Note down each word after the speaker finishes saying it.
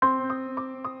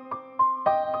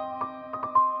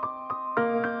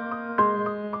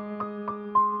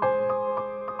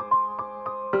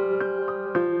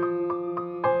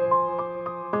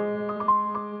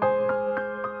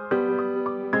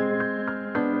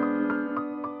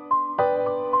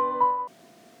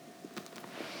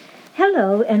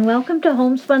Hello, and welcome to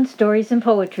Homespun Stories and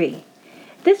Poetry.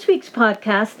 This week's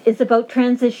podcast is about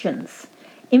transitions.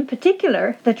 In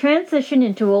particular, the transition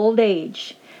into old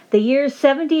age, the years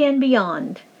 70 and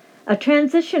beyond, a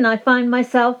transition I find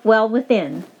myself well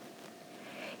within.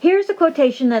 Here's a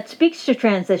quotation that speaks to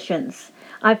transitions.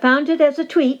 I found it as a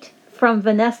tweet from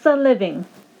Vanessa Living.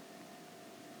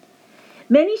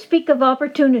 Many speak of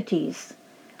opportunities.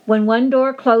 When one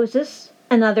door closes,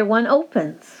 another one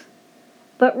opens.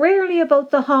 But rarely about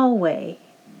the hallway,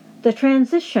 the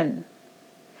transition,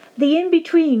 the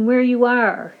in-between where you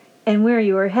are and where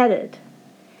you are headed.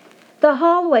 The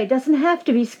hallway doesn't have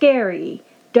to be scary,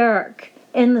 dark,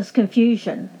 endless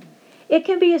confusion. It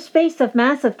can be a space of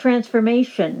massive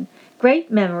transformation, great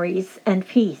memories, and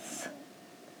peace.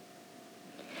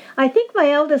 I think my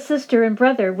eldest sister and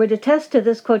brother would attest to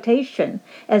this quotation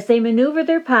as they maneuver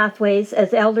their pathways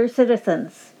as elder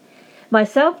citizens.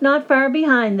 Myself not far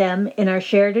behind them in our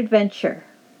shared adventure.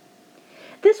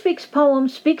 This week's poem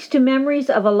speaks to memories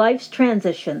of a life's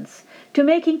transitions, to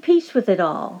making peace with it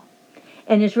all,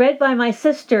 and is read by my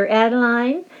sister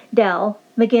Adeline Dell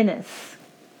McGinnis.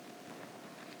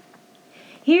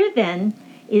 Here then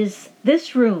is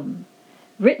This Room,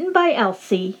 written by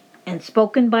Elsie and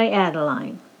spoken by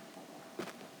Adeline.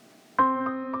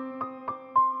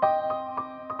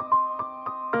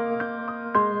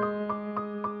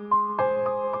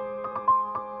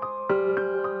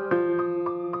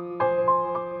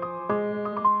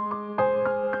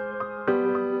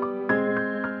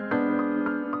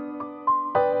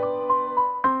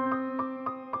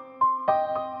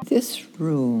 This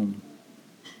room.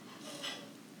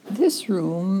 This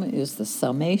room is the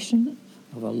summation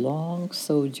of a long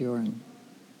sojourn,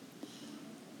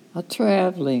 a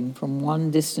traveling from one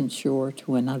distant shore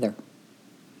to another,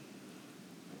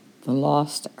 the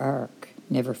lost ark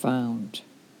never found.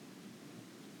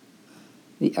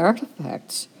 The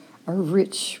artifacts are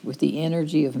rich with the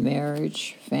energy of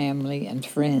marriage, family, and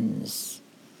friends,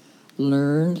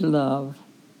 learned love,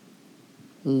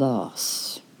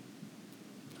 loss.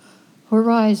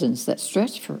 Horizons that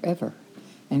stretch forever,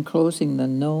 enclosing the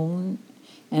known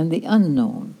and the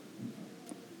unknown.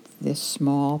 This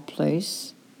small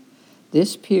place,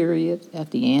 this period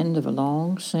at the end of a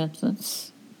long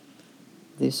sentence,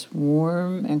 this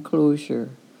warm enclosure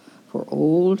for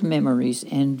old memories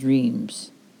and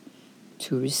dreams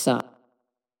to recite.